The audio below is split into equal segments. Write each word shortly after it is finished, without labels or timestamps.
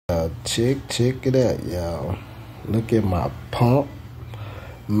Check it out, y'all. Look at my pump,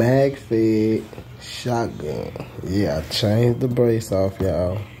 mag fed shotgun. Yeah, I changed the brace off,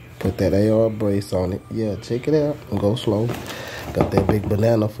 y'all. Put that AR brace on it. Yeah, check it out. Go slow. Got that big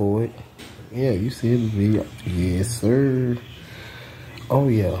banana for it. Yeah, you see the video. Yes, sir. Oh,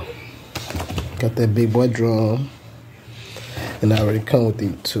 yeah. Got that big boy drum. And I already come with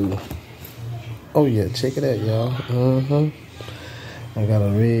these two. Oh, yeah. Check it out, y'all. I got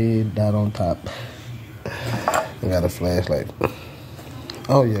a red dot on top. I got a flashlight.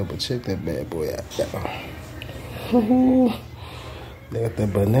 Oh, yeah. But check that bad boy out, y'all. They got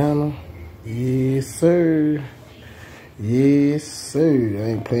that banana. Yes, sir. Yes, sir.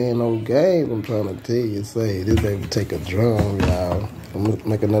 I ain't playing no games. I'm trying to tell you. Say, this baby take a drum, y'all. I'm going to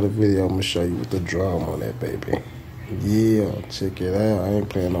make another video. I'm going to show you with the drum on that baby. Yeah, check it out. I ain't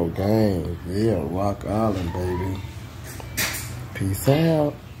playing no games. Yeah, Rock Island, baby. Peace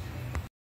out.